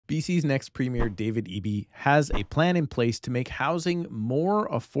BC's next Premier, David Eby, has a plan in place to make housing more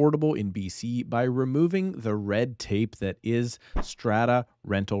affordable in BC by removing the red tape that is strata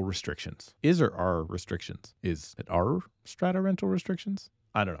rental restrictions. Is or are restrictions? Is it are strata rental restrictions?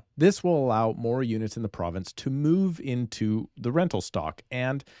 I don't know. This will allow more units in the province to move into the rental stock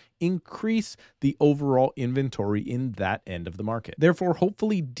and increase the overall inventory in that end of the market, therefore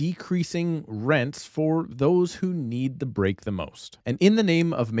hopefully decreasing rents for those who need the break the most. And in the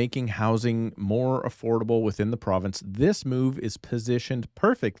name of making housing more affordable within the province, this move is positioned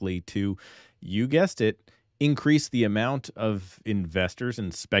perfectly to, you guessed it, increase the amount of investors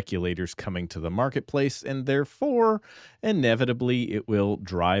and speculators coming to the marketplace, and therefore, inevitably, it will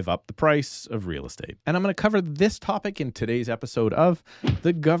drive up the price of real estate. And I'm going to cover this topic in today's episode of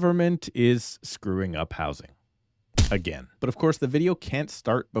The Government is Screwing Up Housing. Again. But of course, the video can't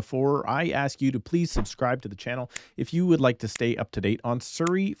start before I ask you to please subscribe to the channel if you would like to stay up to date on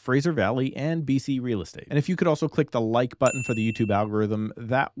Surrey, Fraser Valley, and BC real estate. And if you could also click the like button for the YouTube algorithm,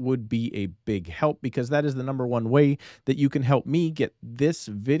 that would be a big help, because that is the #1 way that you can help me get this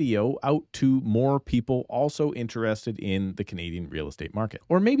video out to more people also interested in the Canadian real estate market.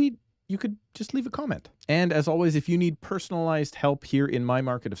 Or maybe you could just leave a comment. And as always, if you need personalized help here in my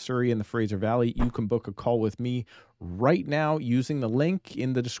market of Surrey and the Fraser Valley, you can book a call with me right now using the link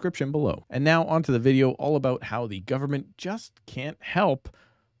in the description below. And now onto the video all about how the government just can't help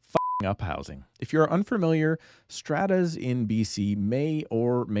f***ing up housing. If you're unfamiliar, stratas in BC may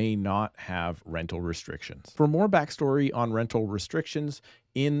or may not have rental restrictions. For more backstory on rental restrictions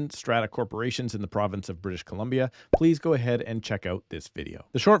in strata corporations in the province of British Columbia, please go ahead and check out this video.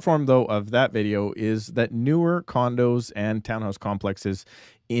 The short form, though, of that video is that newer condos and townhouse complexes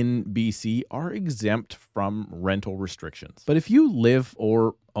in BC are exempt from rental restrictions. But if you live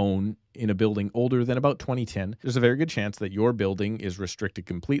or own in a building older than about 2010, there's a very good chance that your building is restricted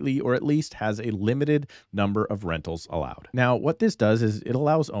completely, or at least has a limited number of rentals allowed. Now, what this does is it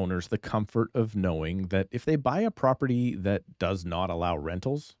allows owners the comfort of knowing that if they buy a property that does not allow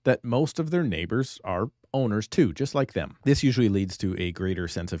rentals, that most of their neighbors are owners too, just like them. This usually leads to a greater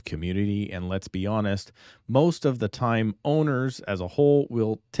sense of community, and let's be honest, most of the time owners as a whole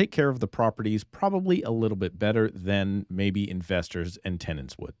will take care of the properties probably a little bit better than maybe investors and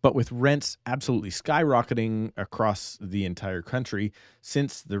tenants would. But with rents absolutely skyrocketing across the entire country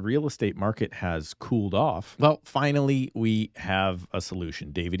since the real estate market has cooled off, well, finally we have a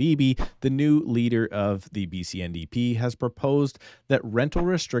solution. David Eby, the new leader of the BC NDP, has proposed that rental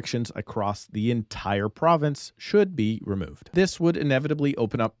restrictions across the entire province should be removed. This would inevitably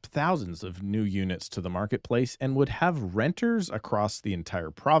open up thousands of new units to the marketplace and would have renters across the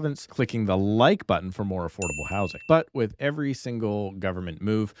entire province clicking the like button for more affordable housing. But with every single government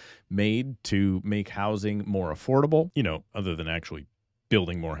move made to make housing more affordable, other than actually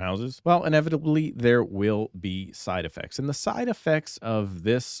building more houses, well, inevitably there will be side effects. And the side effects of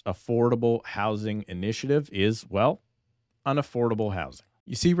this affordable housing initiative is, well, unaffordable housing.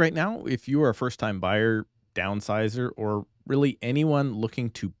 You see, right now, if you are a first-time buyer, downsizer, or really anyone looking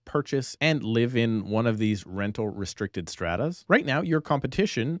to purchase and live in one of these rental restricted stratas, right now your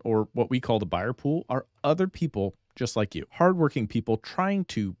competition, or what we call the buyer pool, are other people just like you. Hardworking people trying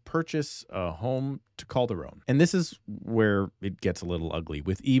to purchase a home to call their own. And this is where it gets a little ugly.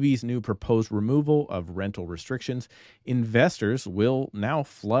 With Eby's new proposed removal of rental restrictions, investors will now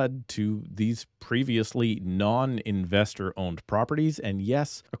flood to these previously non-investor owned properties. And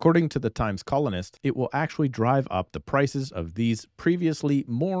yes, according to the Times Colonist, it will actually drive up the prices of these previously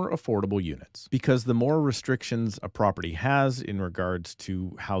more affordable units. Because the more restrictions a property has in regards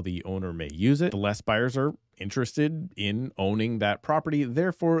to how the owner may use it, the less buyers are interested in owning that property.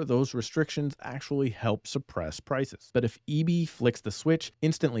 Therefore, those restrictions actually help suppress prices. But if Eby flicks the switch,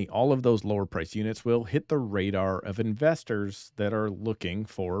 instantly all of those lower price units will hit the radar of investors that are looking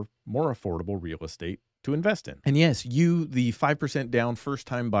for more affordable real estate to invest in. And yes, you, the 5% down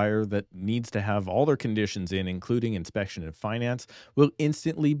first-time buyer that needs to have all their conditions in, including inspection and finance, will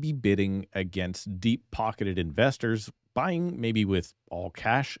instantly be bidding against deep-pocketed investors buying maybe with all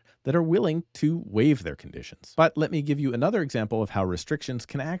cash that are willing to waive their conditions. But let me give you another example of how restrictions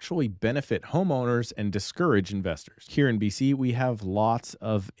can actually benefit homeowners and discourage investors. Here in BC, we have lots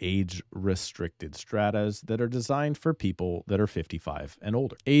of age-restricted stratas that are designed for people that are 55 and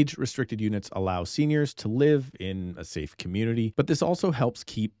older. Age-restricted units allow seniors to live in a safe community, but this also helps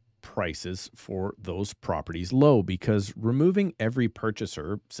keep prices for those properties low, because removing every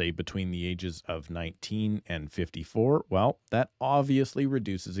purchaser, say between the ages of 19 and 54, well, that obviously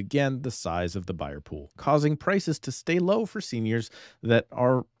reduces again the size of the buyer pool, causing prices to stay low for seniors that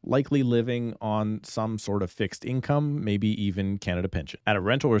are likely living on some sort of fixed income, maybe even Canada pension. Add a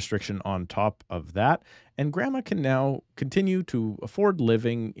rental restriction on top of that, and grandma can now continue to afford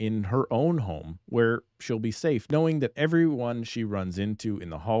living in her own home where she'll be safe, knowing that everyone she runs into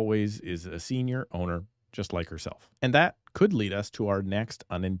in the hallways is a senior owner just like herself. And that could lead us to our next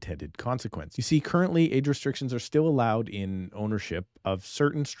unintended consequence. You see, currently age restrictions are still allowed in ownership of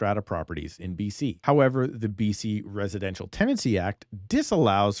certain strata properties in BC. However, the BC Residential Tenancy Act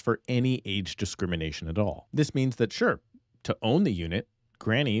disallows for any age discrimination at all. This means that, sure, to own the unit,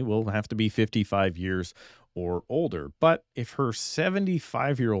 Granny will have to be 55 years or older. But if her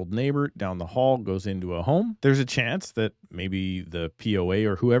 75-year-old neighbor down the hall goes into a home, there's a chance that maybe the POA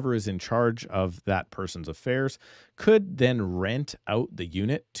or whoever is in charge of that person's affairs could then rent out the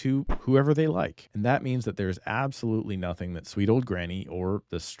unit to whoever they like. And that means that there's absolutely nothing that sweet old Granny or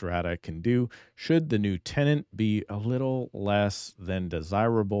the strata can do should the new tenant be a little less than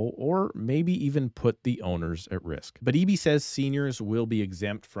desirable or maybe even put the owners at risk. But Eby says seniors will be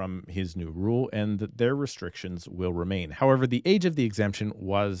exempt from his new rule and that their restrictions will remain. However, the age of the exemption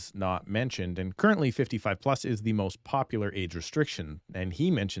was not mentioned, and currently 55 plus is the most popular age restriction, and he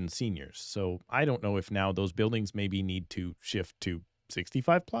mentioned seniors. So I don't know if now those buildings maybe need to shift to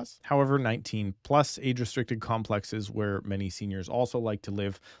 65 plus. However, 19 plus age restricted complexes where many seniors also like to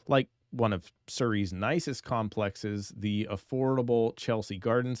live, like one of Surrey's nicest complexes, the affordable Chelsea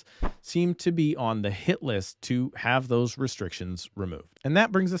Gardens, seem to be on the hit list to have those restrictions removed. And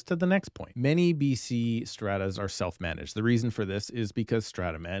that brings us to the next point. Many BC stratas are self-managed. The reason for this is because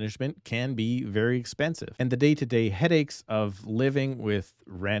strata management can be very expensive, and the day-to-day headaches of living with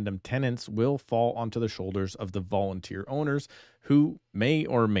random tenants will fall onto the shoulders of the volunteer owners who may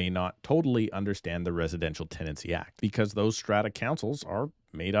or may not totally understand the Residential Tenancy Act, because those strata councils are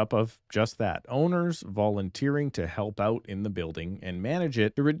made up of just that, owners volunteering to help out in the building and manage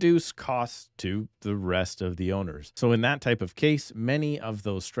it to reduce costs to the rest of the owners. So in that type of case, many of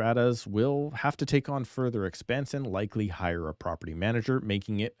those stratas will have to take on further expense and likely hire a property manager,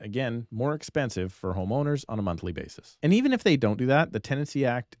 making it, again, more expensive for homeowners on a monthly basis. And even if they don't do that, the Tenancy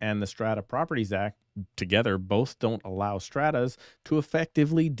Act and the Strata Properties Act together both don't allow stratas to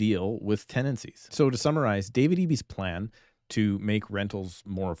effectively deal with tenancies. So to summarize, David Eby's plan to make rentals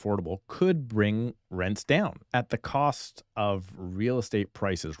more affordable could bring rents down at the cost of real estate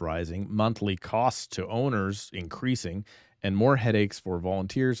prices rising, monthly costs to owners increasing, and more headaches for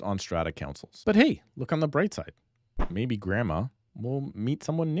volunteers on strata councils. But hey, look on the bright side. Maybe grandma will meet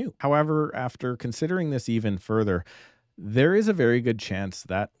someone new. However, after considering this even further, there is a very good chance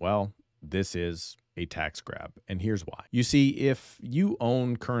that, well, this is a tax grab. And here's why. You see, if you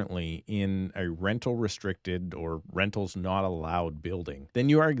own currently in a rental restricted or rentals not allowed building, then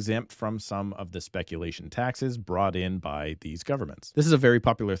you are exempt from some of the speculation taxes brought in by these governments. This is a very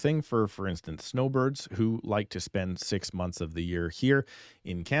popular thing for instance, snowbirds who like to spend 6 months of the year here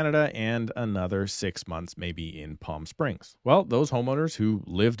in Canada and another 6 months maybe in Palm Springs. Well, those homeowners who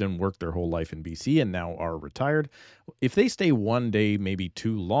lived and worked their whole life in BC and now are retired, if they stay one day, maybe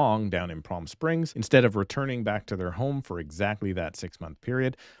too long down in Palm Springs, instead of returning back to their home for exactly that 6-month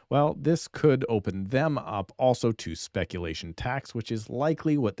period, well, this could open them up also to speculation tax, which is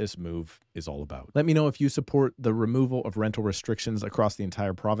likely what this move is all about. Let me know if you support the removal of rental restrictions across the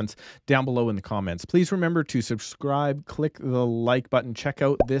entire province down below in the comments. Please remember to subscribe, click the like button, check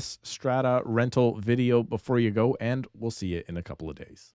out this strata rental video before you go, and we'll see you in a couple of days.